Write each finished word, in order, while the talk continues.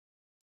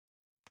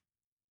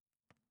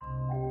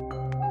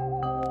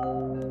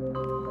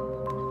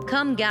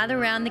Come gather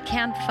round the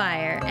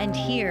campfire and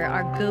hear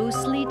our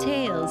ghostly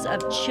tales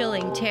of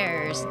chilling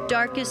terrors,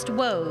 darkest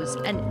woes,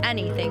 and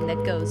anything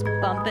that goes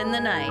bump in the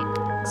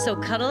night. So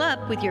cuddle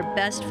up with your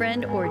best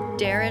friend or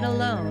dare it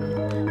alone.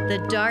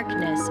 The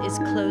darkness is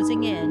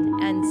closing in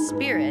and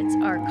spirits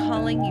are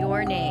calling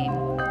your name.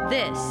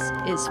 This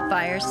is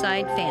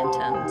Fireside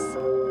Phantoms.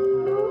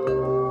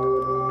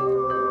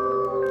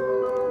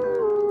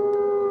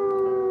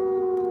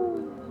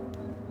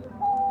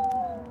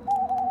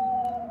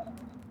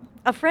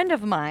 A friend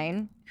of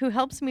mine who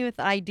helps me with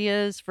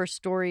ideas for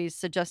stories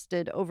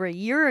suggested over a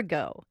year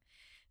ago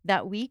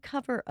that we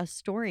cover a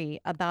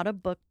story about a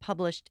book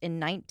published in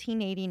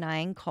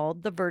 1989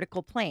 called The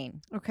Vertical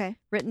Plane, Okay.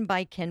 written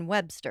by Ken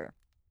Webster.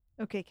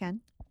 Okay, Ken.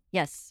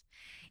 Yes.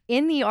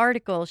 In the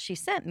article she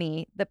sent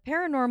me, the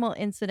paranormal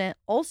incident,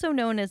 also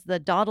known as the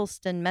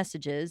Dawdleston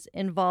Messages,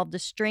 involved a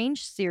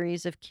strange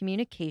series of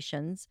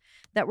communications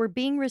that were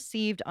being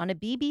received on a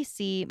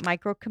BBC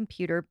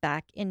microcomputer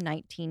back in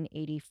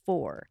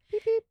 1984.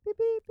 Beep, beep, beep,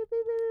 beep, beep,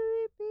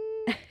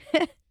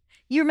 beep, beep.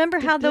 You remember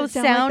how Did it those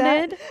sound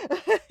sounded?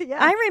 like that?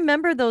 Yeah. I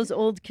remember those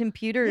old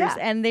computers, Yeah.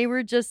 and they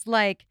were just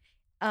like,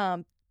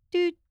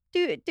 do.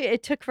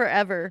 It took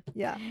forever.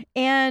 Yeah.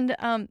 And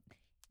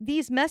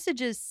these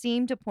messages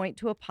seemed to point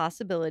to a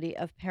possibility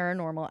of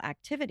paranormal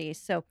activity.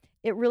 So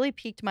it really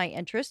piqued my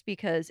interest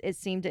because it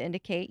seemed to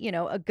indicate,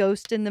 a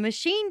ghost in the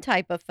machine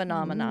type of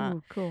phenomena.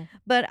 Ooh, cool.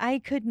 But I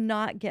could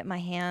not get my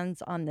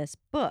hands on this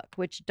book,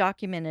 which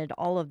documented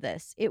all of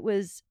this. It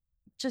was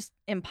just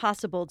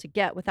impossible to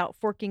get without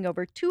forking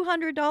over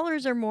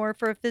 $200 or more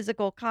for a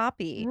physical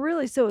copy.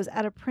 Really? So it was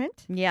out of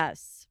print?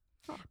 Yes.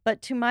 Huh.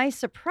 But to my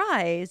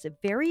surprise,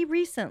 very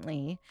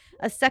recently,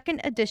 a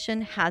second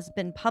edition has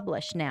been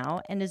published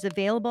now and is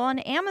available on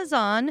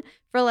Amazon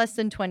for less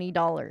than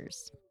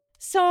 $20.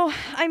 So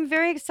I'm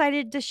very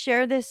excited to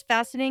share this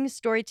fascinating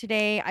story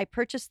today. I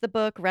purchased the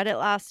book, read it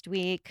last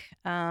week.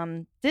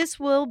 This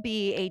will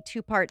be a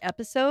two-part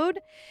episode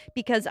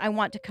because I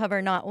want to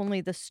cover not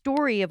only the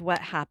story of what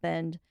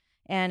happened,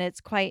 and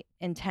it's quite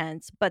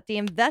intense, but the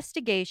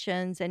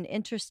investigations and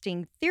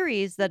interesting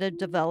theories that have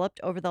developed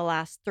over the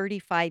last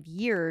 35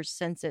 years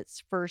since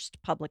its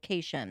first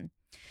publication.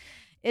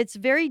 It's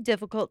very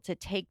difficult to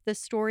take this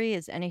story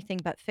as anything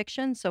but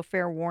fiction, so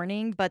fair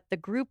warning, but the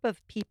group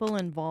of people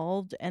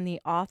involved and the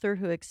author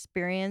who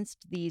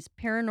experienced these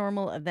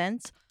paranormal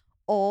events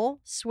all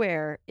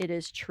swear it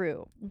is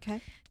true.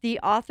 Okay. The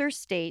author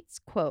states,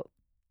 quote,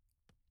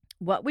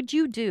 "What would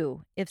you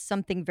do if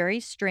something very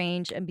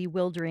strange and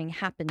bewildering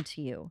happened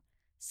to you?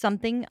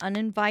 Something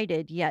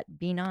uninvited yet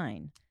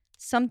benign.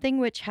 Something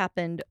which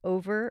happened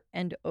over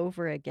and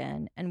over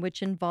again and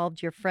which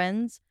involved your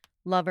friends,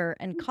 lover,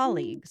 and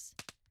colleagues.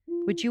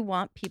 Would you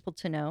want people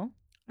to know?"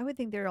 I would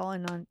think they're all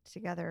in on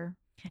together.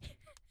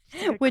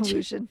 Just like a Which-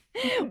 collusion.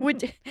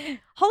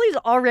 Holly's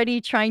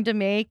already trying to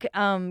make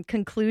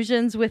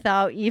conclusions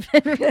without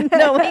even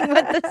knowing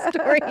what the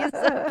story is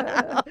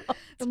about.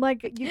 I'm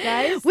like, you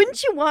guys,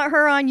 Wouldn't you want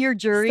her on your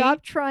jury?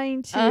 stop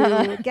trying to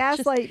Uh-huh.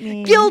 gaslight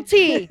me.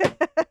 Guilty.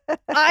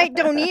 I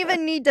don't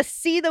even need to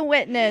see the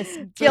witness. That's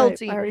right.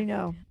 Guilty. I already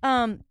know.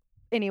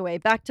 Anyway,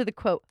 back to the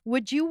quote.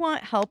 "Would you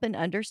want help in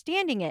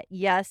understanding it?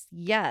 Yes,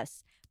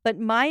 yes. But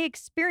my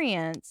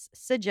experience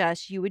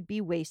suggests you would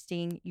be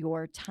wasting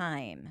your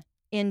time."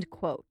 End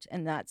quote.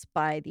 And that's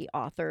by the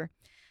author.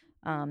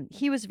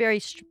 He was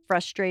very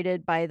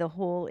frustrated by the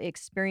whole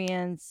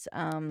experience.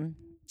 And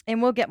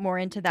we'll get more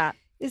into that.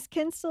 Is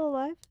Ken still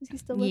alive? Is he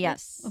still with us?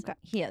 Yes. Okay.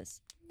 He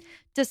is.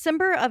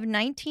 December of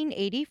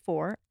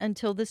 1984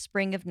 until the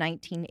spring of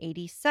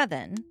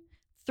 1987,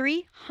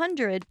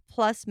 300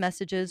 plus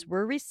messages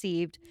were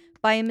received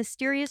by a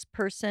mysterious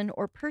person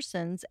or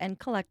persons and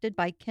collected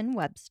by Ken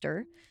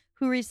Webster,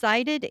 who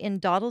resided in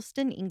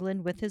Dawdleston,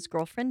 England with his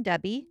girlfriend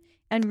Debbie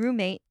and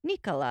roommate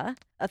Nicola,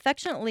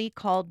 affectionately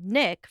called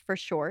Nick for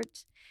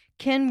short.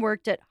 Ken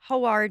worked at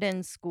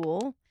Hawarden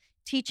School,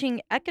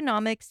 teaching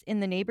economics in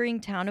the neighboring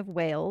town of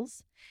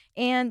Wales,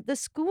 and the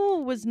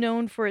school was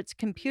known for its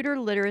computer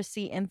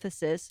literacy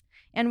emphasis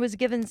and was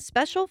given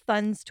special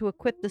funds to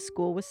equip the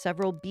school with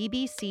several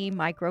BBC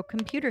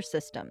microcomputer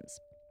systems.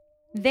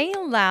 They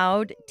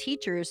allowed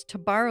teachers to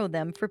borrow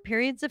them for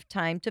periods of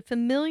time to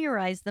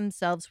familiarize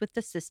themselves with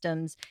the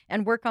systems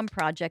and work on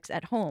projects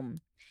at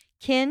home.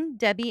 Ken,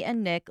 Debbie,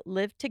 and Nick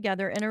lived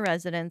together in a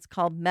residence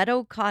called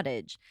Meadow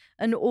Cottage,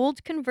 an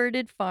old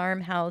converted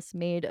farmhouse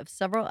made of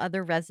several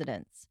other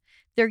residents.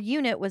 Their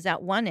unit was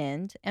at one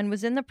end and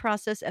was in the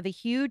process of a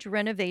huge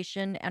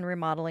renovation and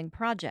remodeling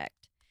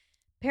project.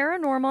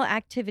 Paranormal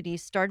activity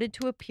started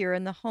to appear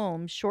in the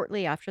home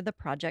shortly after the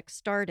project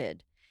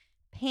started.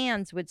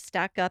 Pans would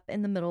stack up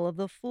in the middle of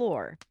the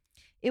floor.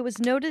 It was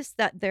noticed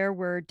that there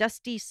were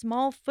dusty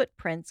small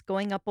footprints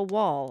going up a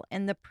wall,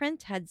 and the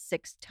print had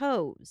 6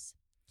 toes.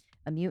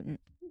 A mutant.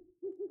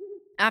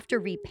 After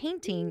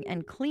repainting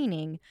and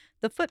cleaning,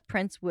 the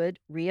footprints would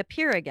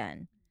reappear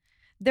again.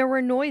 There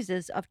were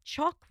noises of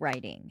chalk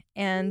writing,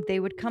 and they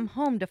would come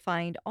home to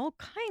find all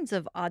kinds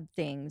of odd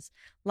things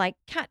like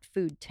cat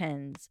food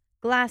tins,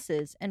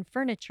 glasses, and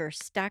furniture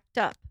stacked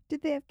up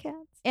Did they have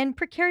cats? and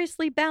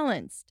precariously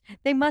balanced.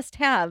 They must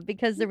have,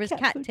 because there was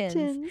Cats cat with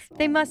tins.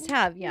 They must Aw.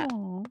 have, yeah.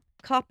 Aw.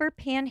 Copper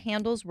pan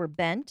handles were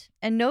bent,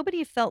 and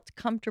nobody felt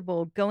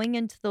comfortable going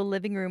into the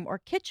living room or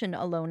kitchen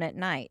alone at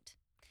night.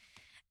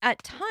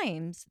 At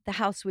times, the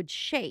house would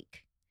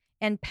shake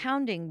and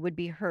pounding would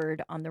be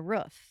heard on the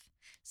roof.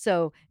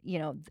 So,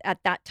 at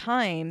that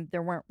time,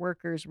 there weren't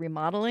workers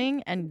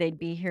remodeling and they'd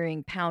be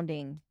hearing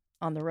pounding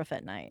on the roof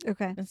at night.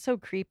 Okay. It's so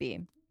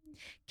creepy.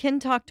 Ken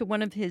talked to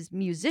one of his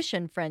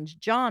musician friends,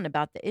 John,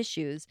 about the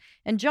issues,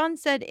 and John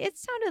said it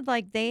sounded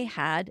like they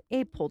had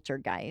a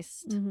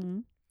poltergeist. Mm-hmm.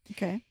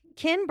 Okay.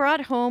 Ken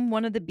brought home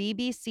one of the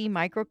BBC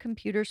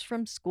microcomputers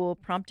from school,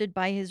 prompted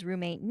by his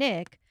roommate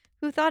Nick,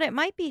 who thought it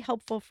might be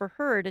helpful for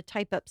her to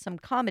type up some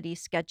comedy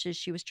sketches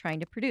she was trying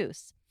to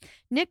produce.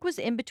 Nick was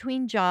in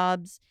between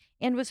jobs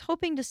and was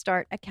hoping to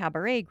start a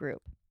cabaret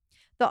group.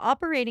 The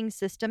operating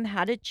system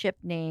had a chip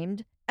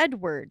named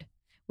Edward,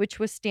 which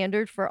was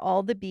standard for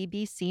all the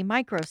BBC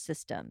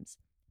microsystems.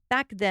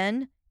 Back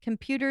then,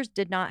 computers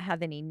did not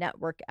have any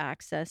network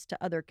access to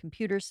other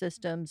computer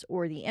systems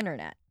or the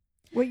internet.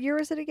 What year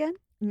is it again?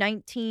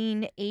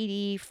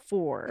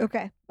 1984.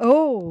 Okay.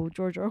 Oh,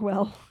 George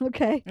Orwell.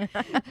 Okay.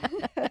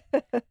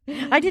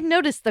 I didn't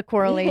notice the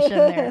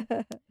correlation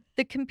there.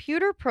 The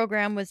computer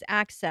program was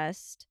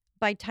accessed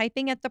by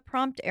typing at the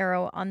prompt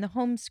arrow on the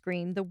home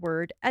screen the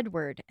word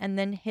Edward and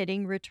then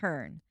hitting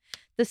return.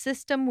 The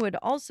system would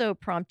also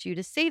prompt you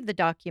to save the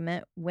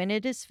document when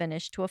it is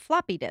finished to a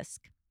floppy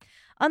disk.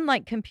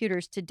 Unlike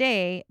computers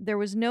today, there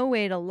was no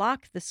way to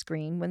lock the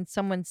screen when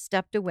someone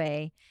stepped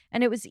away,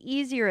 and it was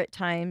easier at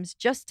times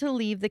just to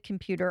leave the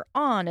computer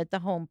on at the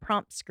home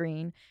prompt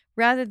screen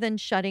rather than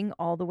shutting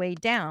all the way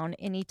down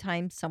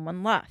anytime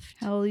someone left.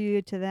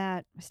 Hallelujah to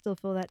that. I still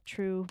feel that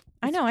true.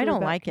 I It's know, I true don't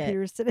about like it.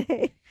 computers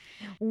today.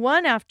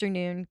 One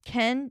afternoon,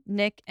 Ken,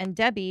 Nick, and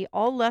Debbie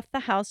all left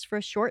the house for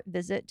a short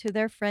visit to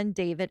their friend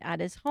David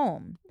at his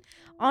home.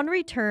 On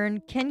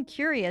return, Ken,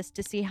 curious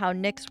to see how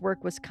Nick's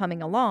work was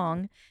coming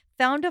along,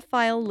 found a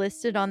file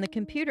listed on the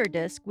computer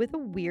disk with a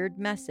weird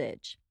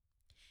message.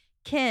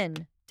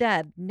 Ken,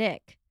 Deb,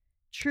 Nick,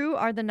 true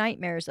are the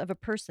nightmares of a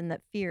person that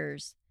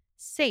fears.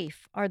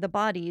 Safe are the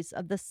bodies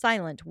of the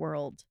silent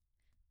world.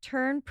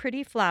 Turn,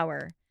 pretty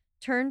flower,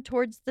 turn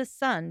towards the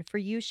sun, for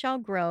you shall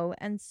grow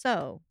and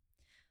sow.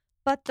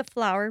 But the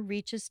flower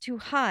reaches too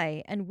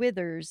high and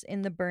withers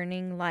in the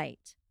burning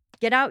light.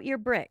 Get out your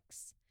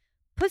bricks.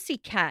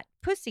 Pussycat,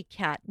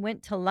 pussycat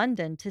went to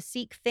London to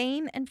seek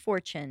fame and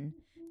fortune.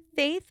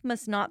 Faith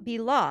must not be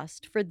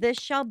lost, for this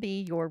shall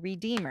be your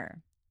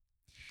redeemer.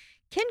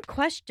 Ken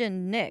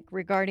questioned Nick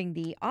regarding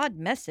the odd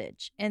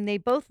message, and they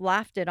both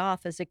laughed it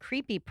off as a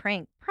creepy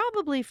prank,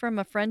 probably from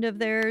a friend of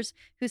theirs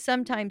who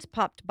sometimes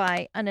popped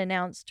by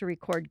unannounced to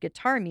record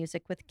guitar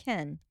music with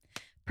Ken.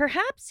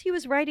 Perhaps he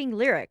was writing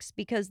lyrics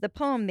because the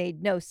poem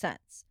made no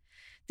sense.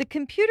 The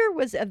computer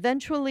was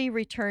eventually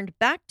returned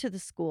back to the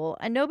school,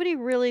 and nobody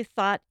really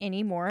thought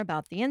any more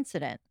about the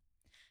incident.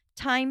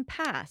 Time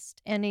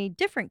passed, and a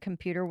different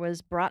computer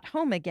was brought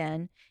home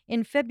again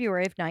in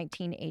February of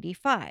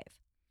 1985.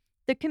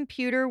 The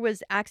computer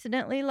was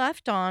accidentally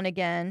left on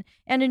again,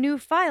 and a new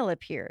file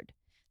appeared.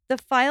 The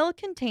file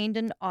contained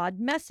an odd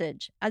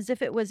message, as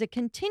if it was a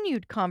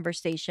continued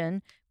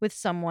conversation with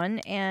someone,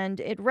 and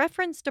it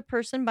referenced a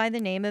person by the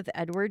name of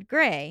Edward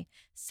Gray,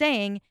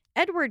 saying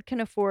Edward can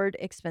afford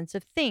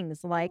expensive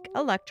things like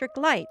electric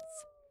lights.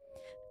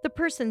 The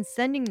person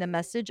sending the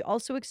message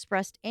also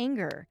expressed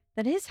anger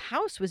that his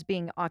house was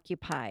being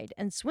occupied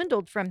and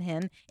swindled from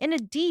him in a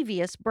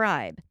devious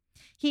bribe.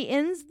 He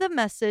ends the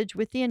message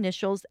with the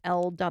initials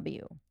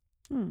LW.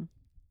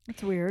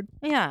 That's weird.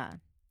 Yeah.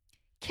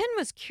 Ken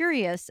was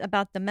curious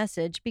about the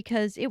message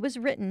because it was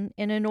written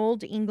in an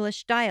Old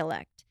English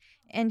dialect,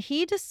 and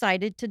he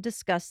decided to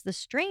discuss the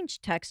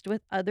strange text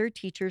with other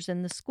teachers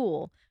in the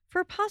school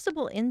for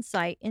possible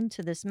insight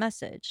into this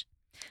message.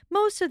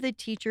 Most of the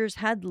teachers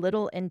had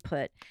little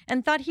input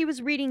and thought he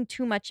was reading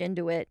too much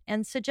into it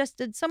and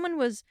suggested someone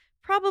was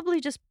probably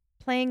just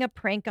playing a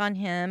prank on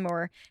him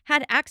or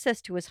had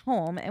access to his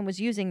home and was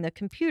using the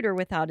computer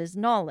without his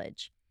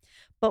knowledge.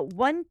 But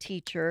one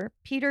teacher,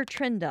 Peter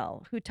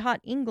Trindle, who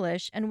taught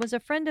English and was a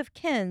friend of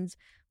Ken's,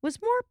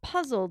 was more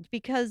puzzled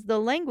because the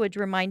language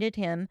reminded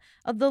him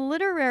of the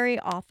literary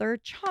author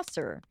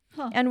Chaucer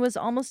and was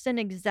almost an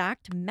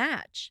exact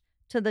match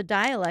to the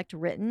dialect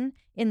written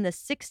in the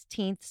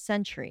 16th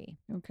century.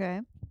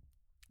 Okay.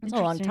 That's a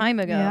long Interesting. time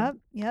ago.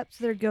 Yep.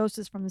 So their ghost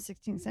is from the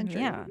 16th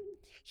century. Yeah.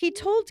 He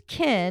told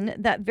Ken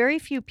that very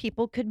few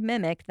people could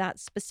mimic that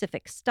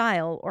specific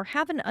style or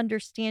have an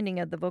understanding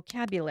of the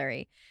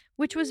vocabulary,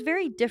 which was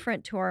very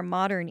different to our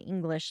modern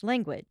English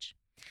language.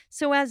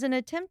 So, as an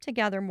attempt to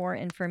gather more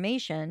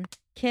information,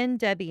 Ken,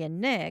 Debbie, and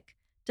Nick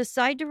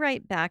decide to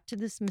write back to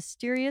this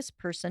mysterious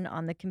person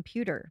on the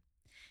computer.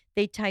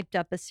 They typed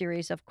up a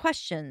series of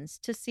questions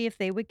to see if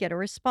they would get a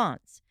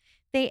response.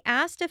 They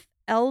asked if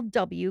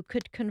LW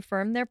could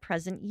confirm their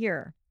present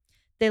year.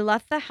 They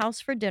left the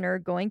house for dinner,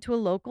 going to a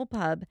local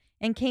pub,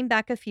 and came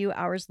back a few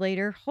hours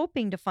later,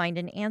 hoping to find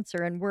an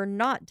answer, and were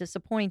not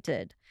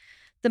disappointed.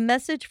 The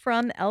message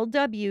from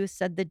LW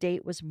said the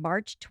date was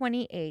March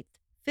 28th,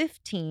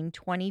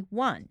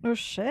 1521. Oh,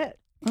 shit.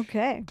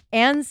 Okay.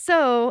 And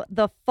so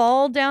the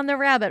fall down the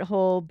rabbit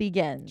hole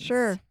begins.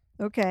 Sure.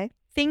 Okay.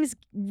 Things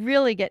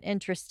really get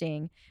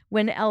interesting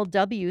when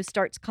LW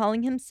starts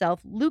calling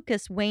himself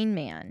Lucas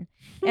Wainman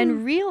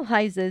and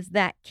realizes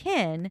that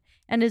Ken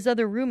and his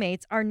other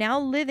roommates are now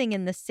living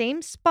in the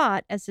same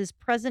spot as his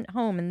present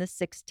home in the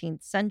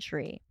 16th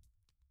century.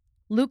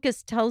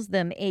 Lucas tells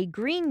them a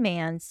green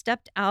man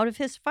stepped out of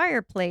his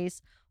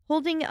fireplace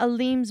holding a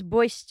Limes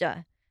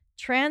boista,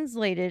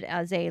 translated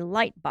as a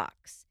light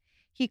box.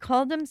 He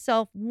called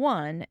himself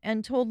One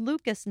and told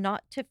Lucas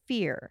not to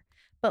fear,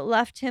 but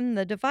left him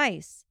the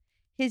device.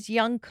 His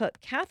young cook,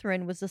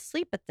 Catherine, was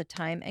asleep at the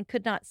time and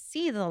could not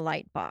see the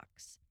light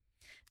box.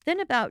 Then,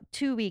 about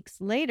 2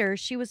 weeks later,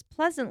 she was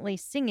pleasantly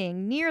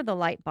singing near the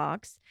light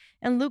box,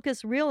 and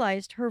Lucas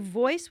realized her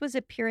voice was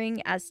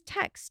appearing as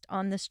text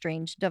on the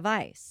strange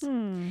device.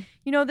 You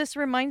know, this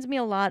reminds me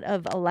a lot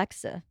of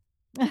Alexa.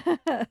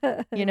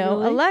 You know,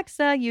 Really?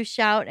 Alexa, you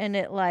shout and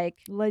it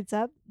lights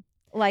up.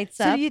 lights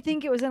So up. do you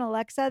think it was an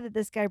Alexa that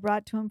this guy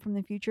brought to him from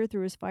the future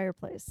through his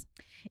fireplace?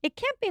 It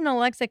can't be an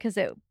Alexa because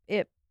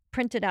it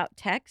printed out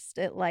text.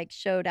 It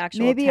showed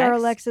actual Maybe text. our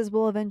Alexas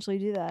will eventually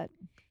do that.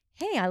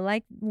 Hey, I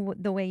like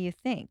the way you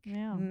think.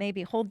 Yeah.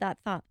 Maybe hold that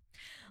thought.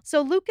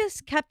 So Lucas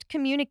kept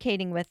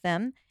communicating with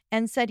them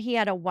and said he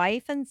had a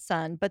wife and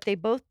son, but they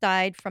both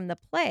died from the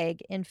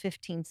plague in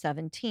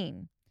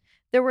 1517.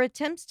 There were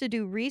attempts to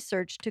do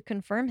research to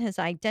confirm his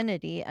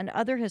identity and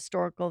other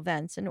historical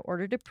events in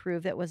order to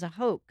prove it was a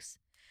hoax.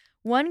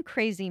 One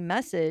crazy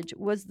message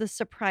was the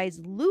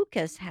surprise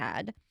Lucas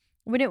had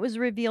when it was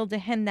revealed to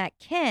him that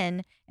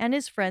Ken and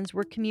his friends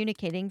were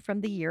communicating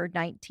from the year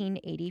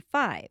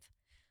 1985.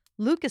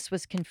 Lucas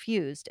was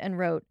confused and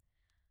wrote,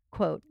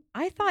 quote,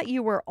 "I thought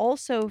you were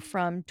also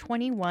from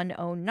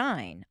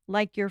 2109,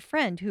 like your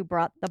friend who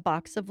brought the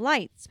box of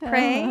lights,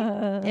 pray,"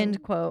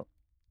 end quote.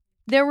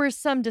 There were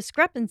some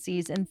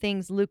discrepancies in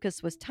things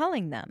Lucas was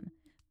telling them,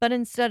 but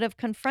instead of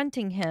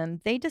confronting him,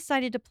 they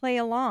decided to play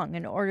along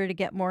in order to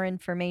get more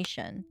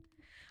information.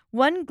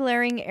 One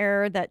glaring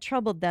error that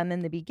troubled them in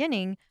the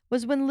beginning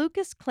was when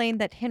Lucas claimed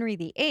that Henry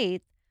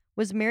VIII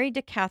was married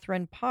to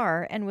Catherine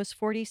Parr and was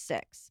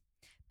 46.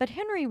 But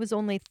Henry was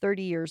only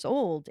 30 years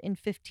old in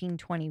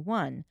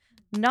 1521,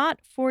 not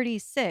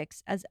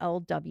 46 as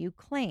LW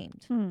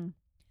claimed.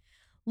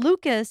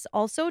 Lucas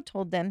also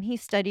told them he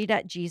studied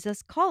at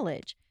Jesus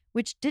College,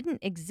 which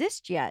didn't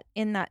exist yet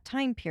in that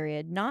time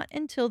period, not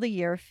until the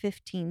year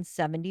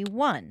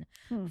 1571.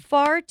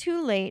 Far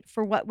too late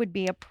for what would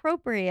be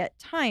appropriate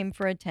time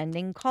for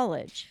attending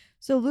college.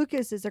 So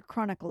Lucas is a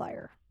chronic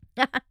liar.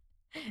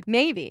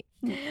 Maybe.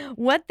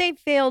 What they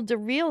failed to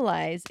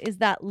realize is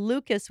that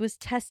Lucas was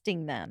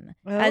testing them,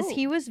 as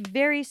he was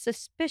very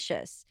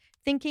suspicious,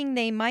 thinking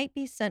they might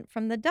be sent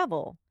from the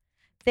devil.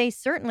 They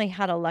certainly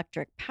had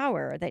electric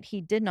power that he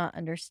did not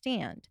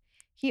understand.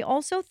 He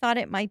also thought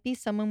it might be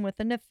someone with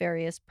a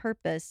nefarious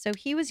purpose, so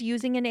he was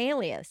using an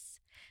alias,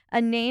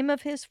 a name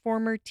of his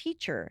former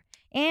teacher,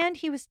 and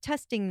he was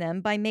testing them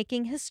by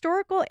making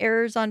historical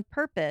errors on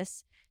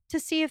purpose to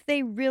see if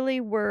they really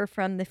were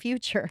from the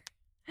future.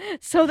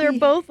 So they're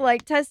both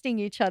testing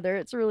each other.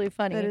 It's really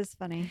funny. That is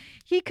funny.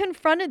 He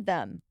confronted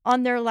them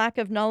on their lack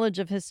of knowledge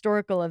of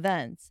historical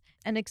events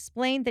and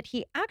explained that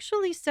he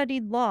actually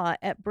studied law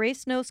at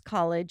Brasenose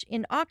College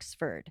in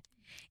Oxford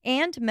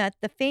and met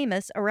the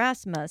famous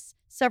Erasmus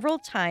several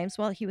times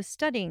while he was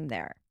studying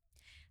there.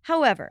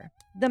 However,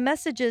 the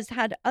messages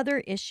had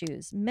other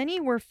issues. Many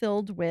were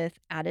filled with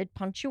added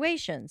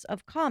punctuations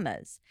of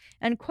commas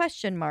and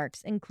question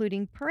marks,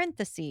 including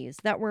parentheses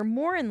that were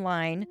more in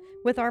line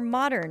with our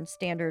modern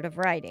standard of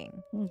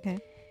writing. Okay.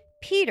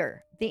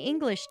 Peter, the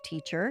English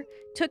teacher,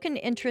 took an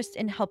interest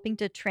in helping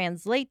to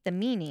translate the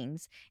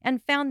meanings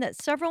and found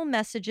that several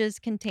messages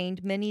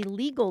contained many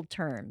legal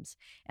terms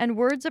and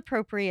words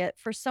appropriate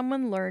for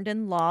someone learned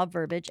in law,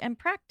 verbiage, and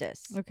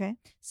practice. Okay.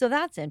 So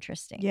that's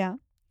interesting. Yeah.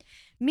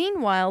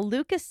 Meanwhile,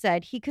 Lucas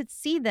said he could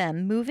see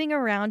them moving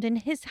around in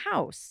his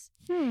house,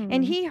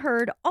 and he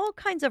heard all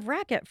kinds of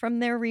racket from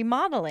their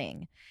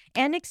remodeling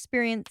and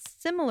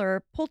experienced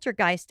similar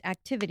poltergeist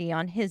activity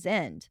on his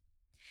end.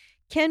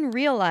 Ken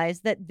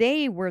realized that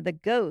they were the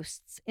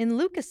ghosts in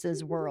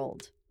Lucas's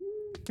world.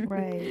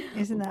 Right.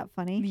 Isn't that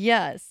funny?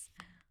 Yes.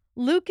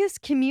 Lucas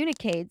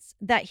communicates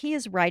that he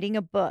is writing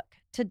a book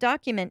to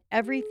document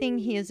everything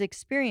he is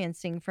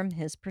experiencing from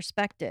his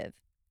perspective.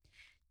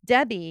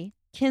 Debbie,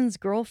 Ken's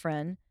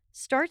girlfriend,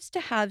 starts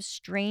to have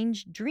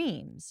strange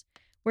dreams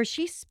where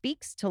she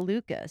speaks to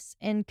Lucas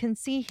and can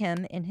see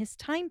him in his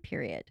time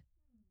period.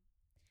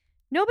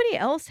 Nobody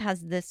else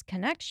has this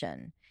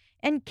connection,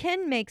 and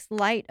Ken makes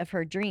light of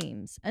her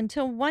dreams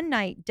until one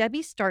night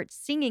Debbie starts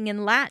singing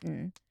in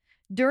Latin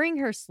during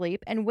her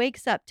sleep and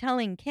wakes up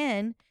telling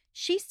Ken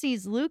she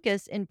sees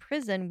Lucas in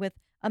prison with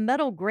a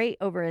metal grate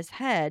over his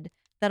head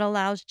that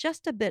allows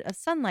just a bit of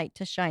sunlight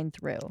to shine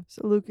through.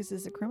 So Lucas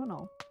is a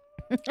criminal.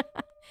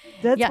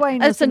 That's Yeah, why he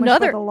knows that's so much about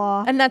another- the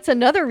law. And that's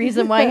another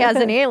reason why he has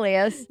an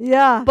alias.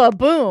 Yeah. But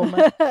boom,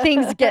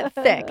 things get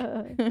thick.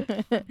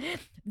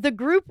 The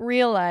group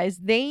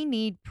realized they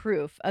need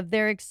proof of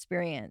their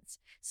experience.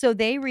 So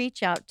they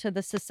reach out to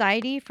the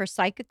Society for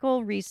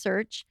Psychical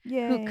Research,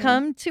 Yay. who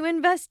come to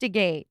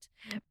investigate,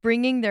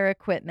 bringing their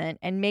equipment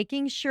and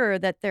making sure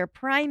that their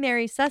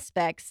primary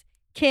suspects,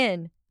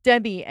 Ken,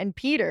 Debbie, and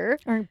Peter,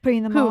 Aren't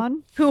putting them who-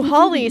 on. who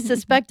Holly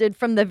suspected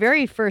from the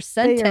very first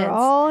They sentence, are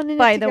all in it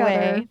by the together.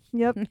 way.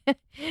 Yep.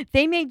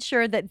 they made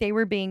sure that they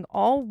were being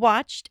all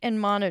watched and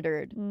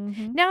monitored.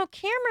 Mhm. Now,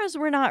 cameras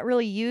were not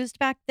really used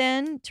back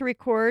then to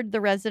record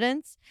the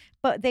residents,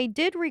 but they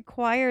did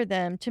require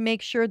them to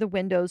make sure the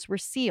windows were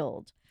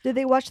sealed. Did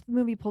they watch the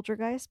movie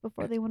Poltergeist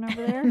before they went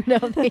over there? No,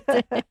 they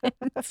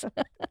didn't.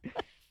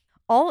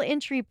 All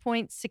entry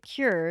points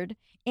secured,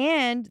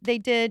 and they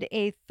did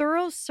a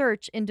thorough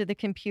search into the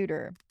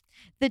computer.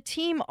 The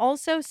team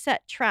also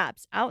set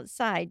traps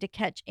outside to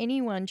catch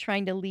anyone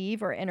trying to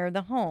leave or enter the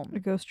A home.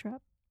 ghost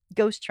trap.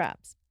 Ghost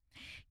traps.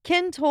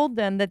 Ken told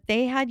them that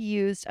they had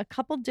used a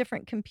couple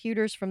different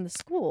computers from the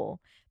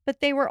school, but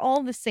they were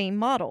all the same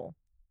model.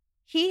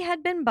 He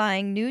had been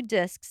buying new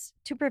disks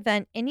to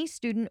prevent any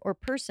student or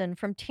person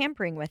from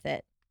tampering with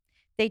it.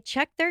 They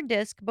checked their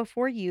disk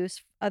before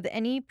use of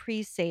any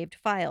pre-saved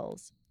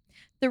files.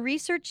 The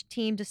research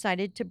team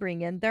decided to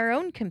bring in their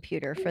own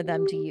computer for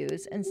them to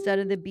use instead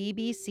of the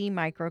BBC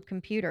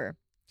microcomputer.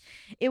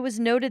 It was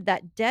noted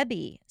that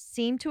Debbie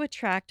seemed to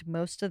attract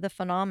most of the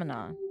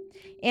phenomena,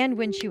 and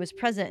when she was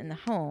present in the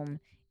home,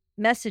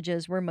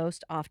 messages were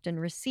most often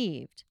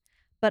received,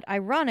 but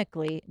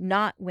ironically,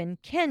 not when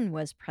Ken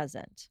was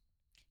present.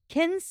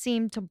 Ken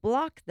seemed to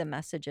block the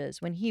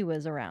messages when he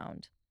was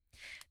around.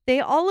 They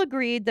all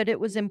agreed that it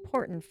was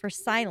important for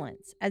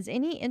silence, as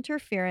any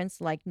interference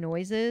like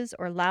noises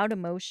or loud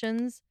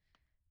emotions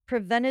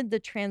prevented the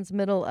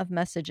transmittal of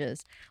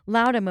messages.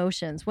 Loud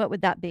emotions, what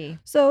would that be?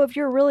 So if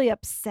you're really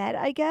upset,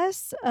 I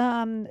guess,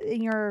 and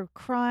you're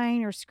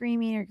crying or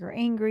screaming or you're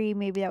angry,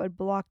 maybe that would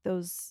block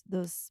those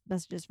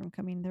messages from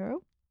coming through.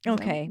 Is that-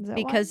 Okay, is that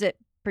why? because it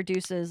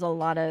produces a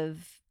lot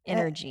of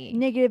energy.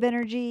 Negative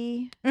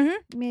energy, Mhm.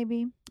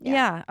 maybe.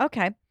 Yeah,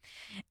 okay.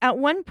 At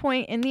one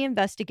point in the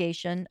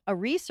investigation, a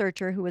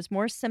researcher who was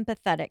more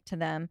sympathetic to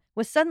them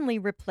was suddenly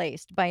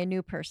replaced by a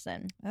new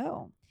person.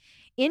 Oh.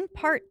 In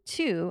part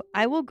 2,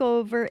 I will go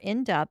over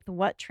in depth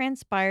what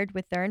transpired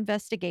with their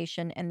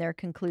investigation and their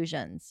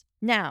conclusions.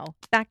 Now,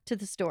 back to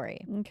the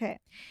story. Okay.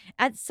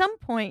 At some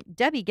point,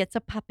 Debbie gets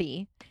a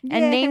puppy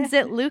and names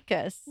it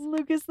Lucas.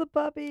 Lucas the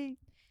puppy.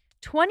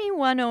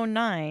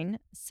 2109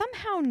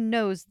 somehow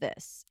knows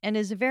this and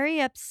is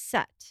very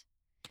upset.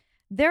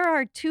 There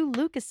are 2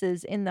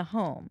 Lucases in the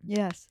home,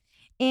 Yes.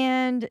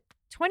 and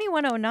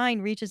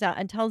 2109 reaches out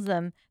and tells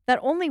them that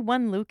only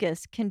one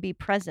Lucas can be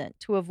present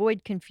to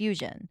avoid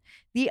confusion.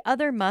 The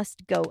other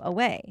must go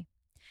away.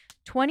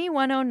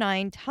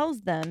 2109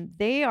 tells them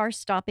they are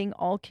stopping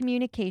all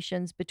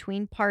communications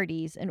between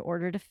parties in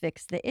order to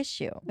fix the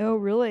issue. Oh,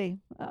 really?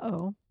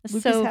 Uh-oh.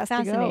 Lucas So has to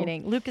go.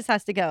 fascinating. Lucas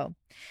has to go.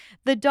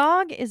 The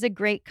dog is a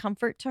great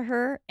comfort to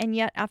her, and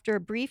yet after a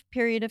brief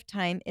period of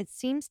time, it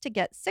seems to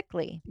get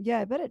sickly. Yeah,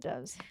 I bet it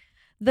does.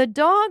 The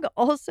dog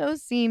also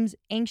seems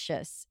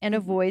anxious and Mhm.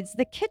 avoids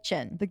the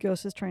kitchen. The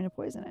ghost is trying to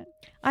poison it.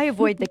 I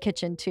avoid the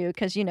kitchen too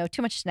because,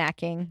 too much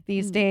snacking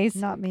these Mm, days.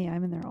 Not me.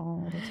 I'm in there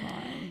all the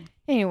time.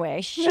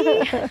 Anyway,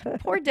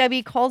 poor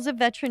Debbie calls a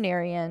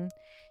veterinarian.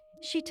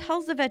 She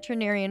tells the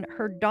veterinarian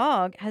her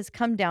dog has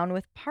come down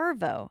with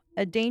parvo,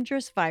 a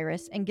dangerous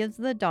virus, and gives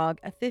the dog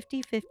a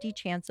 50-50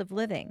 chance of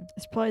living.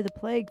 It's probably the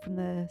plague from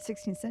the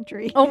 16th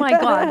century. Oh my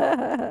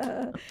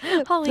God.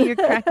 Holly, you're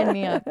cracking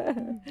me up.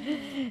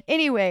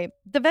 Anyway,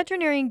 the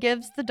veterinarian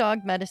gives the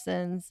dog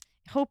medicines,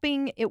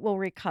 hoping it will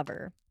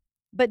recover.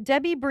 But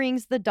Debbie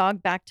brings the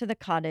dog back to the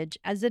cottage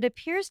as it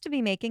appears to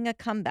be making a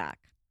comeback.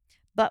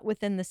 But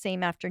within the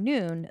same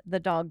afternoon, the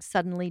dog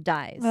suddenly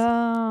dies.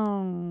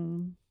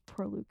 Oh,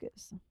 poor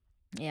Lucas.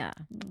 Yeah,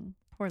 Mm.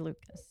 poor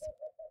Lucas.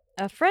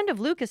 A friend of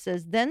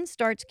Lucas's then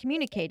starts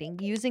communicating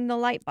using the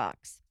light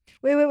box.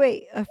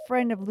 Wait. A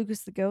friend of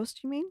Lucas the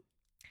ghost, you mean?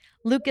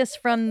 Lucas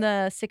from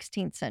the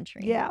 16th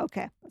century. Yeah,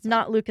 okay. That's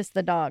Not Lucas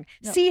the dog.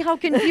 No. See how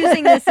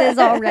confusing this is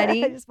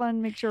already? I just want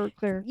to make sure we're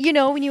clear.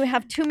 When you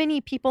have too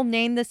many people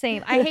named the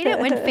same. I hate it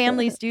when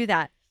families do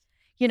that.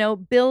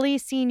 Billy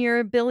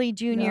Sr., Billy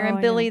Jr., No, and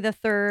I Billy the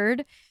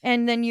Third,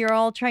 and then you're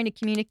all trying to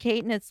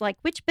communicate, and it's like,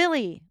 which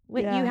Billy?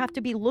 Yeah. You have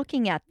to be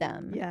looking at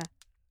them. Yeah.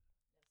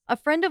 A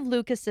friend of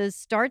Lucas's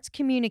starts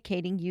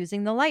communicating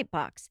using the light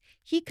box.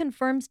 He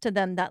confirms to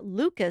them that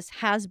Lucas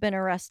has been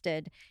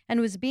arrested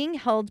and was being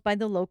held by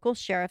the local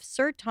sheriff,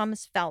 Sir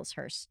Thomas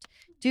Falshurst,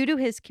 due to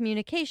his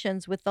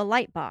communications with the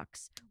light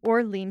box,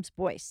 or Leames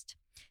Boist.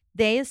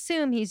 They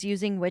assume he's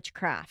using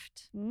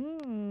witchcraft.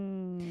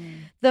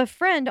 Mm. The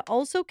friend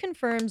also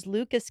confirms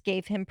Lucas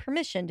gave him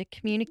permission to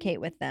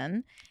communicate with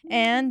them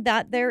and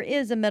that there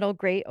is a metal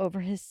grate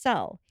over his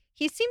cell.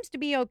 He seems to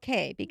be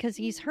okay because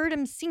he's heard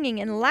him singing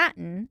in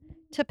Latin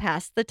to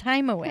pass the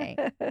time away.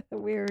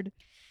 Weird.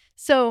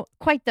 So,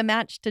 quite the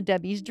match to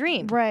Debbie's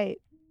dream. Right.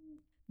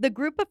 The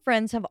group of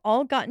friends have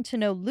all gotten to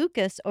know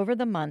Lucas over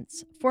the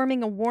months,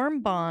 forming a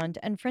warm bond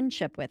and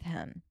friendship with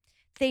him.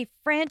 They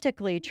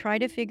frantically try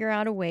to figure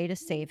out a way to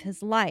save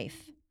his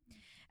life.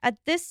 At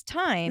this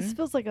time, This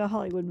feels like a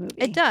Hollywood movie.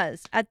 it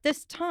does. At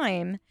this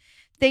time,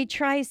 they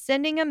try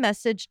sending a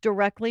message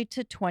directly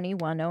to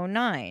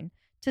 2109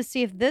 to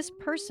see if this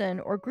person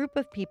or group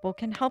of people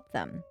can help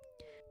them.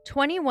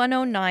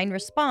 2109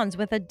 responds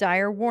with a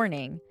dire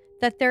warning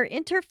that their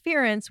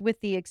interference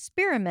with the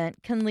experiment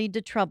can lead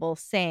to trouble,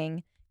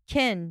 saying,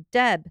 Ken,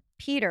 Deb,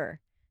 Peter,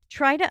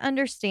 try to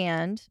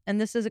understand,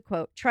 and this is a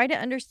quote, try to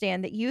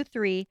understand that you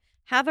three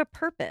have a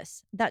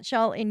purpose that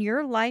shall in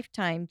your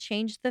lifetime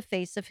change the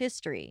face of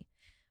history.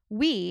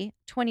 We,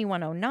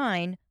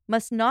 2109,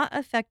 must not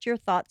affect your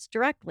thoughts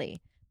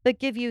directly, but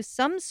give you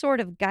some sort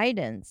of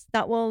guidance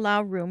that will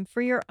allow room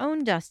for your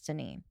own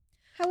destiny.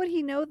 How would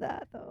he know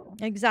that, though?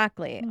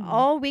 Exactly.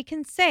 All we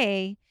can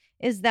say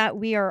is that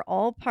we are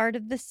all part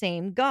of the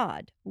same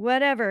God,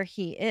 whatever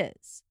he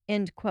is.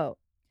 End quote.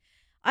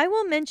 I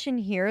will mention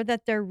here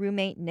that their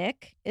roommate,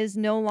 Nick, is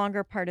no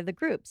longer part of the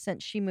group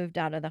since she moved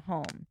out of the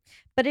home.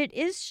 But it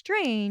is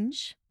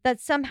strange that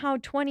somehow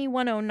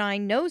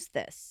 2109 knows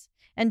this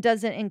and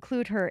doesn't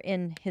include her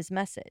in his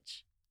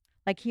message.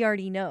 Like he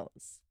already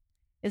knows.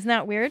 Isn't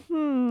that weird?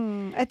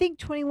 I think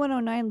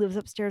 2109 lives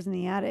upstairs in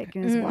the attic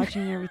and is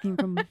watching everything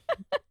from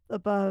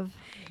above.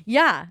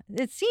 Yeah,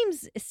 it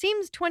seems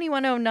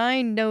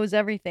 2109 knows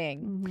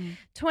everything.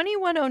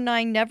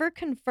 2109 never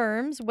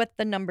confirms what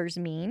the numbers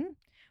mean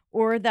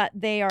or that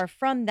they are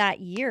from that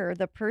year.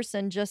 The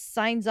person just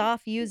signs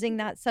off using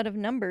that set of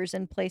numbers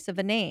in place of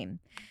a name.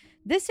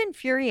 This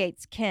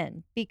infuriates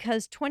Ken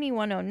because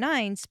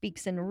 2109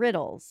 speaks in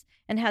riddles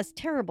and has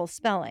terrible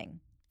spelling.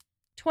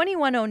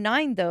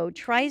 2109, though,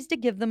 tries to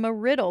give them a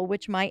riddle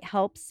which might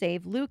help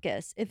save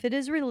Lucas if it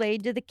is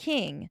relayed to the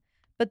king,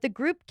 but the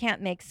group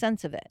can't make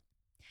sense of it.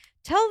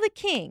 Tell the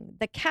king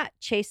the cat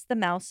chased the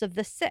mouse of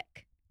the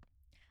sick.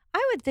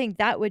 I would think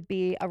that would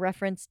be a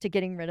reference to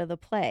getting rid of the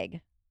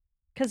plague.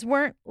 Because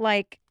weren't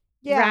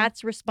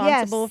rats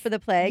responsible for the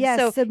plague?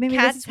 Yes, so maybe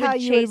cats this is how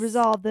would you would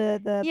resolve the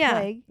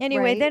plague.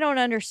 Anyway, right? they don't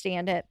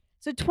understand it.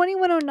 So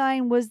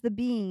 2109 was the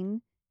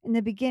being in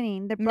the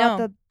beginning that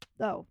brought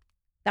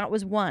That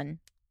was 1.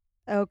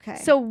 Okay.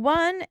 So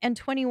 1 and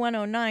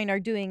 2109 are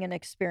doing an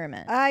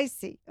experiment. I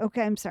see.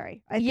 Okay, I'm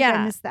sorry. I think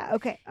I missed that.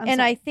 Okay. I'm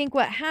sorry. I think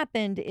what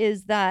happened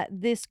is that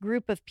this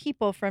group of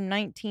people from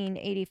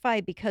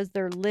 1985, because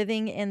they're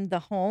living in the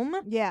home,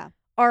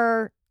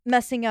 are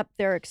messing up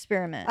their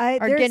experiment. Are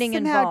getting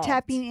somehow involved.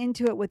 tapping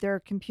into it with their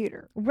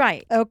computer.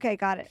 Right. Okay,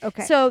 got it.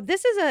 Okay. So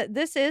this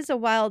is a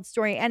wild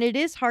story and it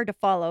is hard to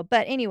follow.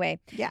 But anyway,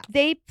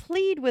 they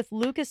plead with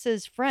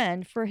Lucas's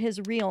friend for his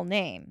real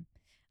name.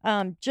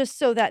 Just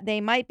so that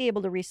they might be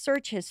able to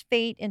research his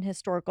fate in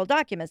historical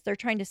documents. They're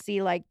trying to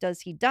see,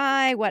 does he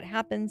die? What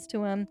happens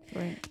to him?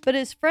 Right. But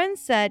his friend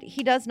said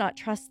he does not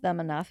trust them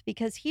enough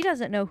because he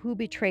doesn't know who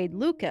betrayed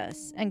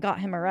Lucas and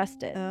got him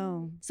arrested.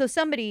 Oh. So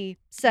somebody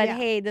said,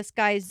 hey, this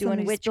guy's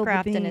doing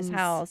witchcraft in his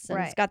house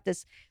and he's got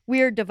this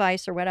weird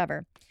device or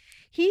whatever.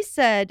 He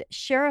said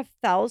Sheriff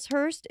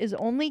Falshurst is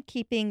only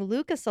keeping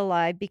Lucas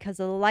alive because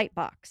of the light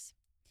box.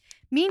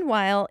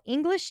 Meanwhile,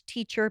 English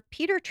teacher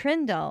Peter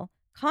Trindle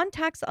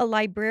contacts a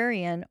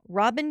librarian,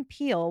 Robin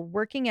Peel,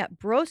 working at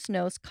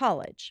Brosnos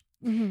College.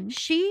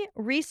 She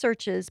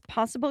researches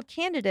possible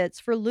candidates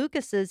for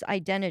Lucas's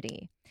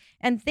identity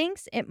and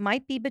thinks it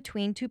might be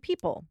between two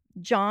people,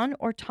 John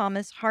or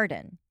Thomas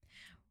Hardin.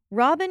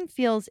 Robin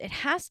feels it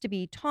has to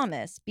be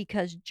Thomas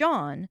because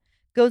John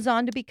goes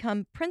on to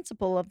become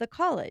principal of the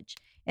college,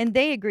 and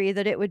they agree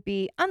that it would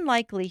be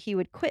unlikely he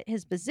would quit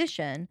his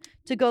position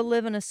to go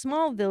live in a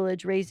small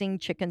village raising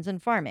chickens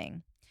and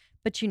farming.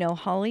 But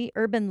Holly,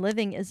 urban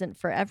living isn't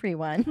for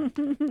everyone.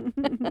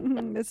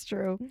 That's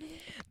true.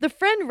 The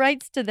friend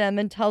writes to them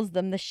and tells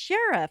them the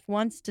sheriff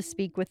wants to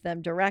speak with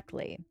them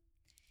directly.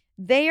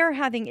 They are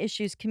having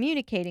issues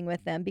communicating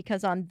with them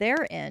because on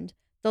their end,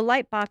 the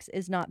light box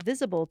is not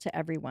visible to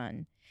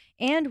everyone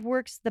and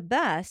works the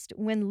best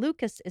when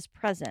Lucas is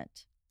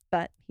present,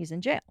 but he's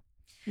in jail.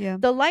 Yeah.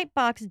 The light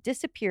box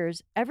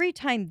disappears every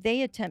time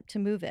they attempt to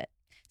move it.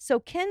 So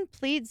Ken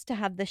pleads to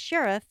have the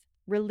sheriff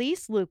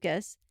release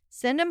Lucas,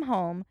 send him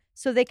home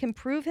so they can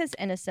prove his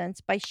innocence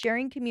by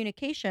sharing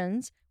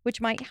communications, which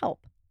might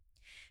help.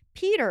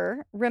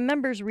 Peter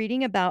remembers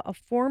reading about a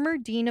former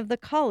dean of the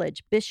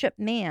college, Bishop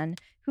Mann,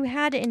 who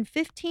had in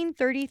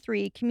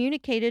 1533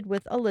 communicated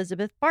with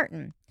Elizabeth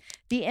Barton,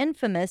 the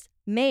infamous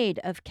Maid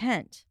of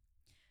Kent.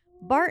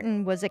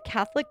 Barton was a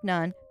Catholic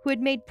nun who had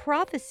made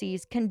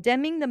prophecies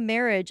condemning the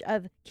marriage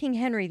of King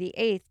Henry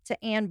VIII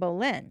to Anne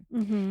Boleyn,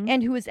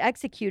 and who was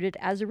executed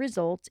as a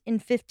result in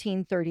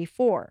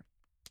 1534.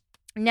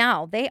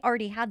 Now, they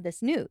already had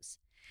this news.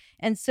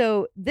 And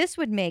so this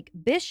would make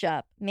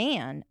Bishop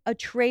Mann a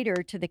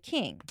traitor to the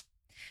king.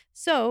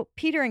 So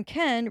Peter and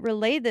Ken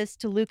relay this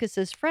to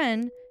Lucas's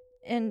friend,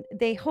 and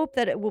they hope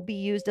that it will be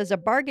used as a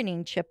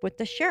bargaining chip with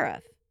the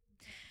sheriff.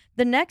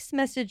 The next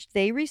message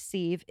they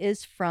receive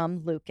is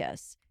from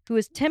Lucas, who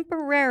is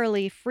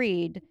temporarily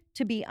freed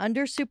to be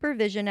under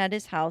supervision at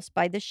his house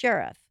by the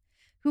sheriff,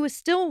 who is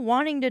still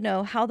wanting to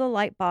know how the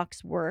light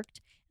box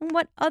worked and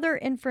what other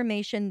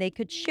information they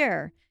could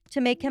share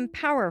to make him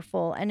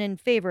powerful and in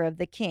favor of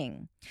the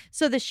king.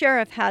 So the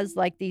sheriff has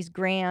like these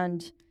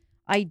grand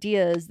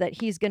ideas that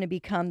he's going to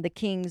become the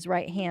king's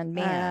right-hand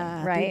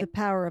man, Through right? the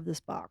power of this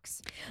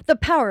box. The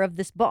power of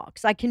this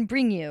box, I can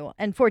bring you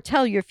and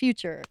foretell your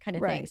future kind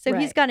of thing. Right, So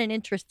he's right. got an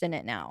interest in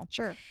it now.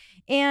 Sure.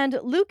 And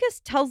Lucas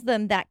tells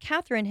them that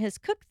Catherine, his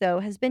cook, though,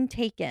 has been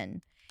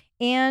taken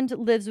and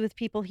lives with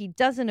people he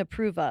doesn't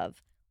approve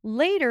of.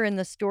 Later in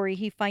the story,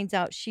 he finds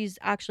out she's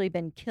actually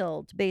been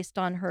killed based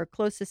on her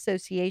close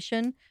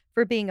association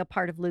for being a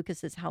part of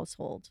Lucas's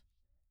household.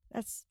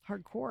 That's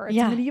hardcore. It's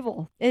Yeah.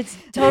 medieval. It's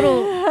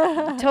total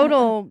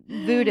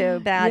voodoo,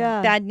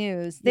 bad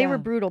news. They were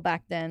Yeah. brutal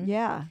back then.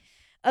 Yeah.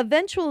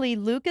 Eventually,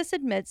 Lucas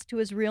admits to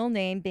his real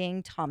name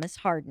being Thomas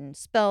Harden,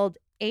 spelled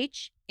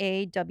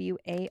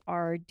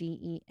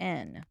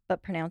Hawarden,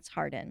 but pronounced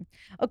Harden.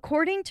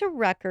 According to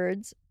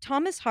records,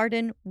 Thomas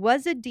Harden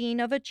was a dean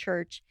of a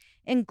church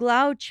in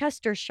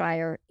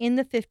Gloucestershire in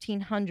the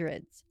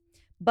 1500s,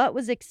 but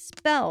was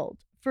expelled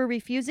for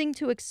refusing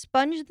to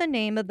expunge the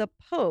name of the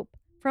Pope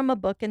from a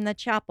book in the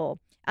chapel,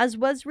 as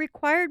was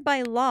required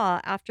by law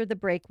after the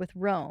break with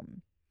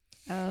Rome.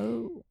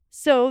 Oh.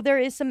 So there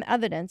is some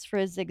evidence for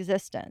his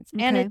existence.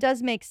 And Okay. it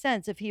does make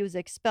sense if he was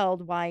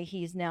expelled, why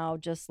he's now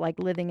just like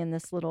living in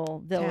this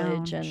little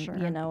village Town, and, sure.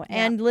 Yeah.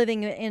 Yeah.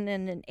 living in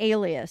an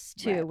alias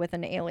too, Right. with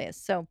an alias.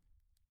 So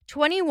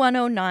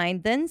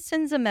 2109 then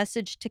sends a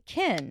message to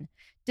Kin,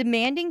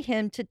 demanding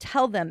him to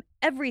tell them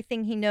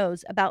everything he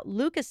knows about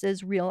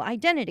Lucas's real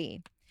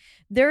identity.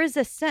 There is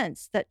a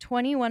sense that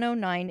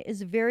 2109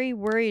 is very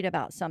worried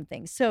about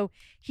something. So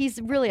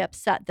he's really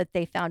upset that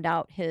they found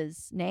out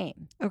his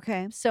name.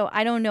 Okay. So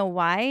I don't know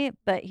why,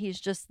 but he's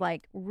just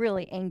like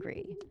really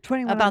angry.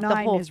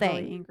 2109 whole is thing.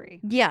 really angry.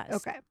 Yes.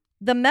 Okay.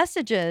 The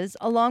messages,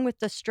 along with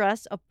the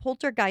stress of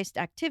poltergeist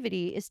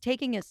activity, is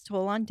taking its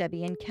toll on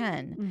Debbie and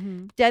Ken.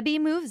 Mm-hmm. Debbie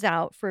moves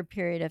out for a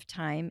period of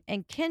time,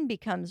 and Ken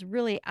becomes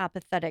really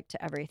apathetic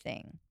to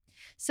everything.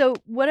 So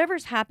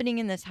whatever's happening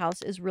in this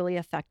house is really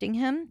affecting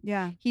him.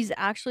 Yeah. He's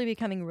actually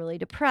becoming really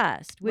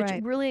depressed, which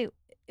Right. really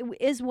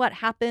is what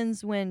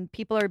happens when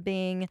people are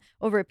being,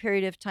 over a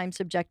period of time,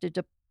 subjected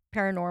to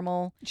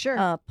paranormal,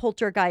 Sure.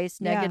 poltergeist,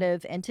 Yeah.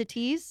 negative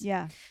entities.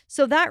 Yeah.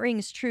 So that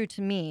rings true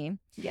to me.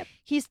 Yep.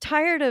 He's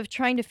tired of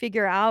trying to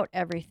figure out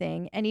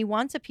everything, and he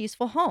wants a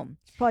peaceful home.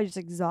 Probably just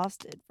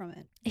exhausted from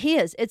it. He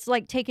is. It's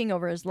like taking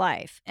over his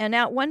life. And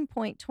at one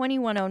point,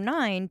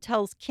 2109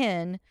 tells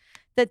Kin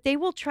that they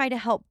will try to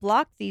help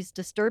block these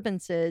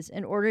disturbances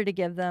in order to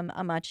give them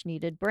a much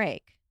needed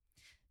break.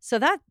 So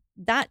that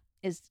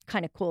is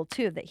kind of cool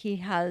too, that he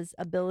has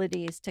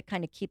abilities to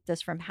kind of keep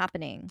this from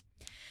happening.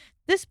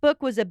 This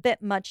book was a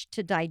bit much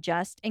to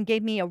digest and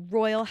gave me a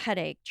royal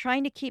headache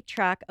trying to keep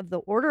track of the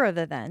order of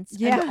events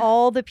Yeah. and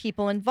all the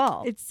people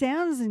involved. It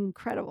sounds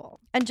incredible.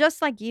 And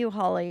just like you,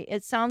 Holly,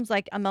 it sounds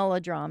like a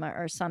melodrama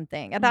or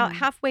something. About Mhm.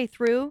 halfway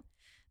through,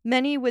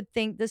 many would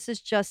think this is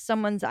just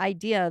someone's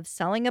idea of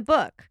selling a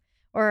book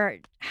or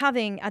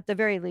having, at the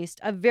very least,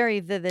 a very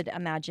vivid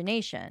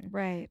imagination.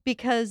 Right.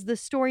 Because the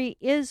story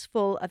is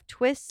full of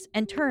twists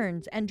and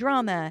turns and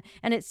drama,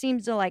 and it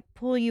seems to like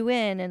pull you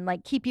in and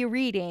like keep you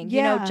reading,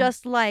 Yeah.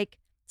 just like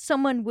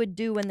someone would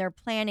do when they're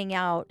planning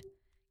out,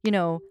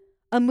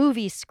 a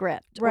movie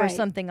script or Right.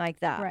 something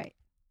like that. Right.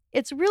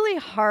 It's really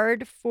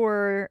hard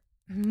for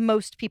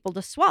most people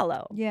to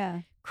swallow.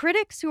 Yeah.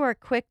 Critics who are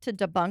quick to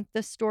debunk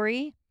the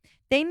story,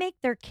 they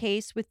make their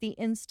case with the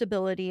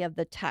instability of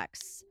the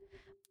texts.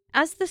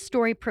 As the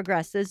story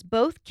progresses,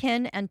 both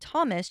Ken and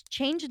Thomas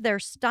change their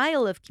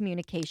style of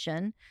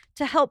communication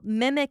to help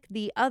mimic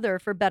the other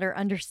for better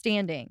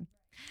understanding.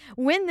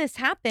 When this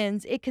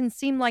happens, it can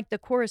seem like the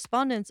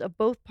correspondence of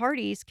both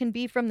parties can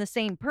be from the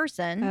same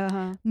person,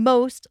 Uh-huh.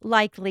 most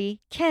likely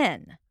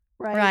Ken,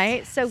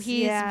 right? So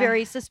he's Yeah.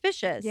 very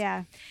suspicious.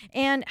 Yeah.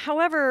 And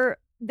however,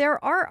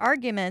 there are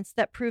arguments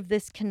that prove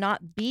this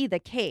cannot be the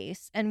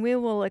case, and we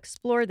will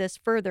explore this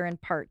further in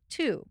part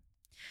 2.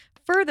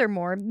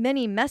 Furthermore,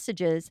 many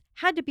messages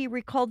had to be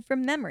recalled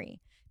from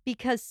memory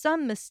because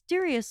some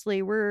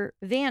mysteriously were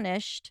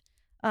vanished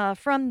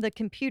from the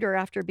computer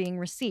after being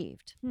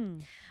received.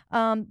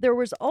 There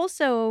was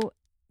also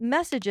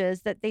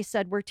messages that they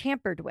said were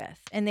tampered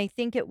with, and they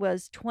think it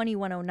was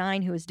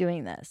 2109 who was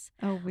doing this.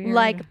 Oh, weird.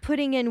 Like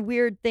putting in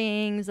weird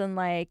things and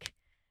like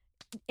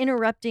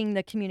interrupting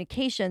the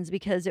communications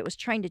because it was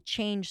trying to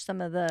change some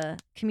of the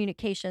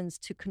communications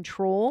to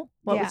control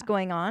what was Yeah.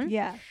 going on.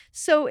 Yeah.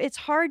 So it's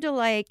hard to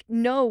like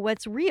know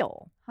what's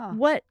real. Huh.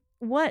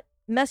 What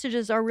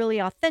messages are really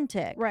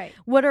authentic? Right.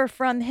 What are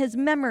from his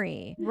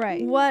memory?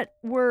 Right. What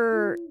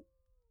were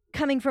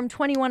coming from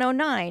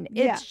 2109?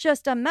 Yeah. It's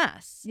just a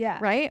mess. Yeah.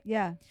 Right?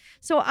 Yeah.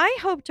 So I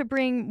hope to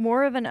bring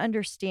more of an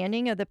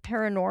understanding of the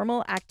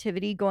paranormal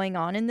activity going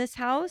on in this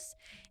house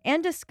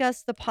and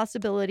discuss the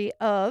possibility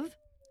of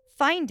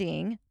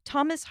finding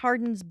Thomas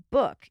Harden's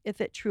book if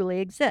it truly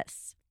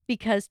exists.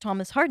 Because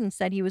Thomas Harden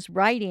said he was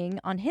writing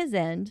on his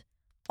end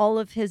all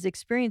of his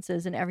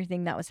experiences and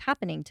everything that was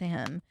happening to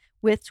him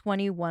with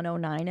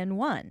 2109 and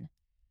 1.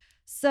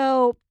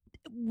 So,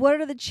 what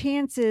are the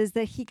chances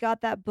that he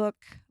got that book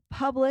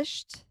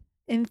published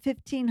in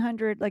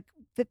 1500, like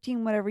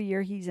 15 whatever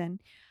year he's in?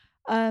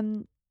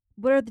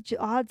 What are the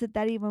odds that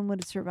that even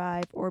would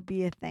survive or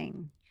be a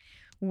thing?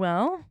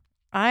 Well,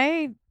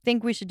 I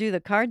think we should do the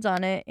cards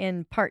on it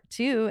in part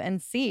 2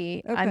 and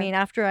see. I Okay. mean,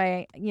 after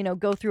I,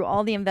 go through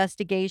all the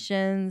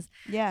investigations,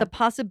 Yeah. the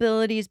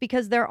possibilities,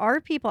 because there are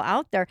people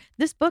out there.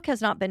 This book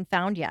has not been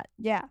found yet.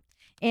 Yeah.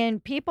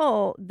 And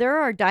there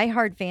are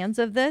diehard fans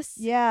of this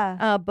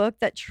Yeah. book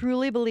that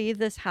truly believe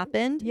this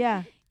happened.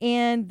 Yeah.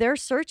 And they're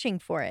searching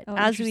for it Oh,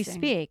 as we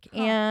interesting. speak.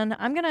 Huh. And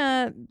I'm going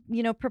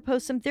to,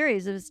 propose some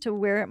theories as to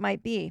where it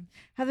might be.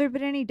 Have there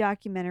been any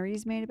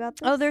documentaries made about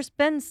this? Oh, there's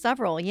been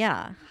several.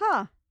 Yeah.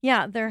 Huh.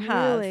 Yeah, there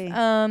have. Really?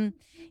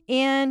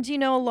 And,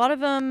 a lot of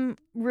them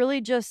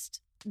really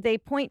they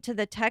point to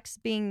the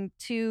text being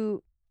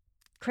too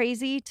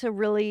crazy to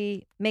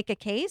really make a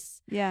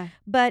case. Yeah.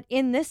 But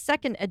in this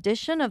second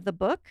edition of the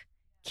book,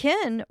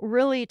 Ken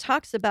really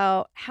talks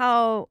about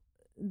how,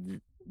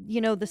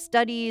 the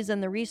studies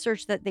and the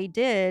research that they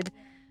did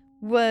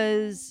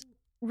was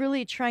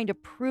really trying to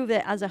prove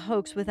it as a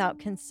hoax without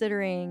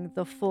considering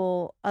the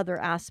full other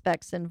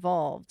aspects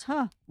involved.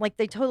 Huh. Like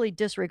they totally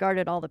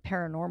disregarded all the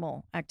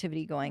paranormal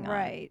activity going on.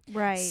 Right.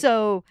 Right.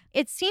 So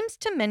it seems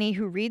to many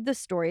who read the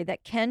story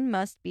that Ken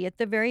must be at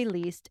the very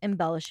least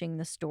embellishing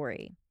the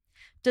story.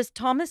 Does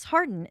Thomas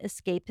Harden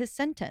escape his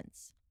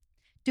sentence?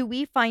 Do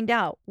we find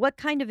out what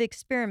kind of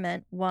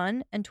experiment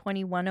 1 and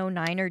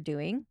 2109 are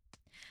doing?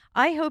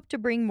 I hope to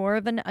bring more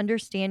of an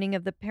understanding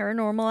of the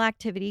paranormal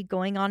activity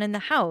going on in the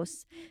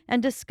house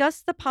and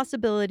discuss the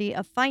possibility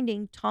of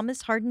finding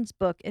Thomas Harden's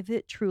book if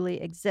it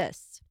truly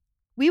exists.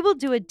 We will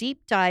do a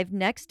deep dive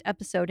next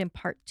episode in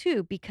part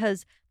 2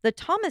 because the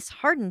Thomas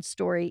Harden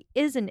story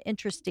is an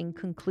interesting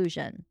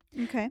conclusion.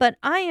 Okay. But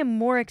I am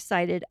more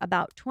excited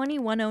about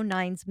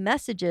 2109's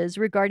messages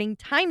regarding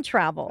time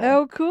travel.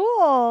 Oh,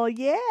 cool.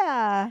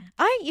 Yeah.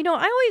 I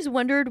always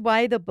wondered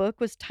why the book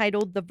was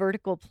titled The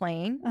Vertical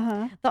Plane.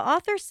 Uh-huh. The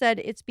author said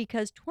it's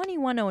because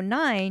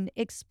 2109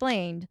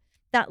 explained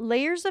that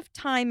layers of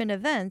time and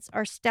events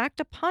are stacked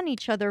upon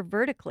each other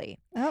vertically.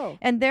 Oh.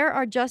 And there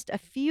are just a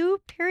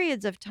few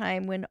periods of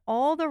time when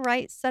all the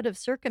right set of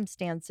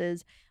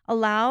circumstances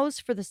allows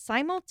for the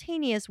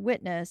simultaneous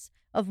witness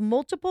of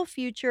multiple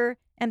future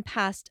and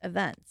past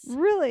events.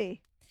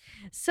 Really?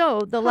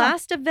 So the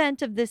last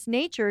event of this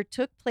nature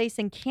took place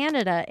in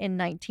Canada in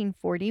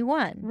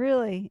 1941.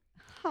 Really?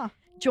 Huh.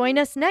 Join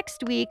us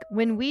next week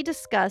when we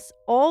discuss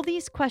all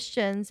these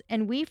questions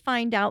and we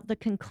find out the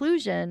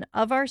conclusion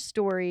of our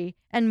story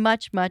and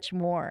much, much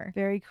more.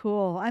 Very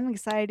cool. I'm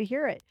excited to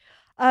hear it.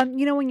 When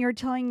you were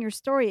telling your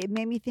story, it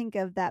made me think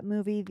of that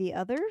movie, The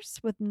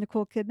Others, with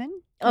Nicole Kidman.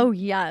 Oh,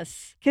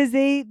 yes. Because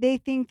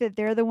they think that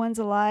they're the ones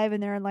alive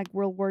and they're in like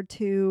World War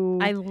II.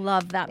 I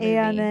love that movie.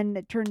 And then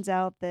it turns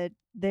out that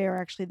they're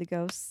actually the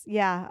ghosts.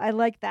 Yeah, I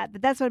like that.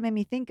 But that's what it made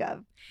me think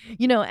of.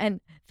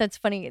 And that's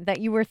funny that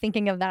you were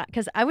thinking of that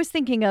because I was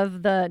thinking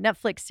of the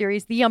Netflix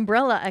series, The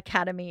Umbrella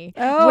Academy,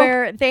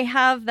 where they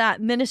have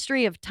that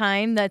Ministry of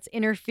Time that's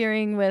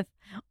interfering with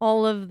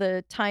all of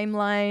the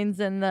timelines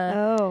and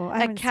the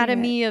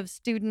Academy of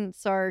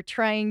students are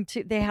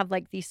they have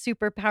like these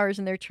superpowers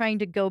and they're trying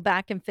to go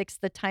back and fix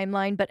the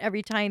timeline. But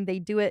every time they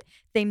do it,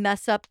 they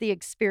mess up the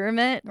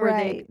experiment or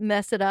they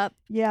mess it up.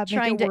 Yeah,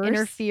 trying to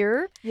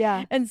interfere.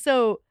 Yeah. And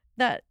so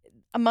that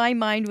my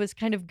mind was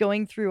kind of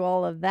going through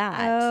all of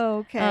that. Oh,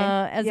 okay.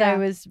 As I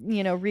was,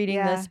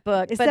 reading this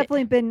book. It's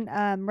definitely been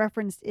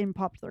referenced in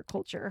popular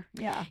culture.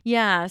 Yeah.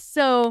 Yeah.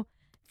 So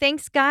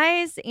thanks,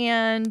 guys.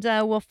 And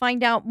we'll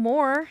find out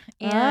more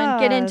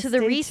and get into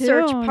the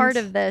research part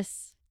of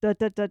this. Da,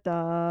 da, da,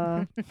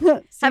 da.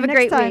 Have a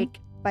great week.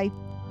 Bye.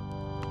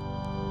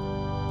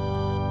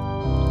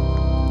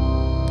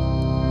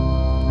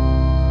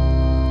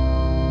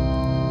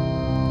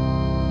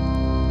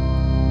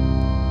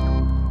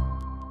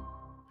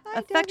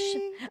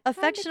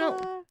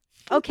 Affectionate.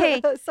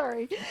 Okay.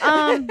 Sorry.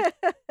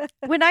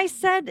 When I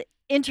said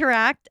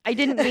interact, I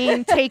didn't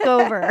mean take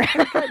over.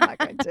 I'm not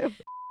going to.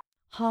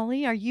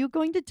 Holly, are you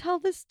going to tell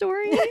this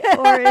story,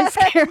 or is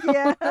Carol?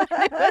 Yeah.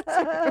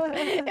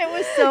 It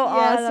was so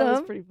awesome. That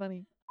was pretty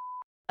funny.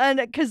 And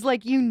because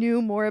you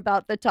knew more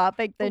about the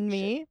topic than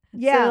me,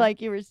 yeah. So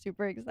you were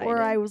super excited.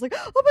 Or I was like,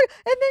 oh my,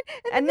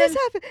 and then this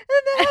happened, and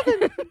then that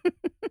happened.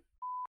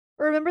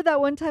 Or remember that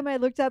one time I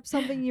looked up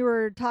something you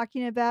were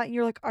talking about, and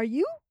you're like, are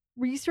you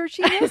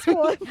researching this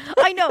one?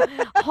 I know.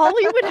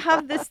 Holly would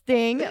have this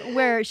thing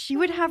where she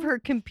would have her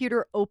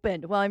computer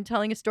opened while I'm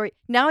telling a story.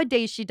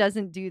 Nowadays, she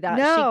doesn't do that.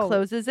 No, she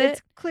closes it.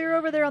 It's clear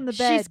over there on the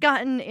bed. She's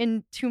gotten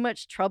in too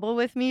much trouble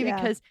with me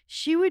because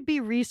she would be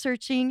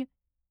researching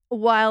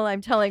while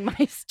I'm telling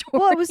my story.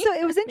 Well, it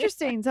was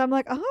interesting. So I'm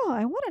like, oh,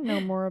 I want to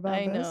know more about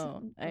this. I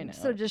know.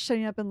 Instead of just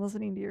shutting up and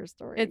listening to your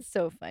story. It's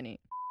so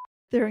funny.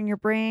 They're in your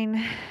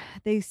brain.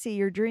 They see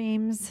your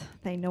dreams.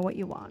 They know what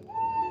you want.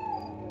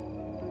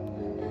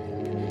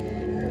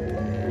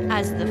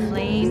 As the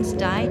flames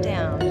die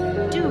down,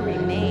 do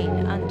remain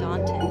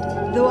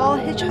undaunted. Though all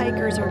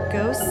hitchhikers are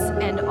ghosts,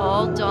 And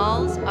all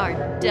dolls are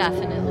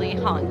definitely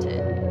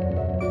haunted.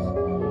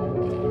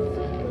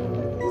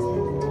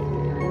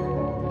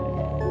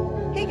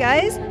 hey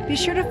guys, be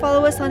sure to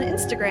follow us on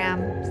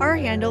Instagram. Our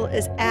handle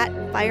is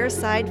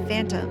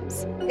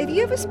 @FiresidePhantoms. If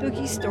you have a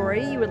spooky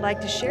story you would like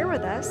to share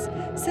with us,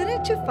 send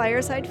it to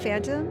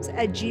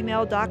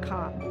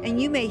firesidephantoms@gmail.com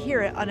and you may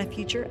hear it on a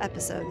future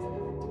episode.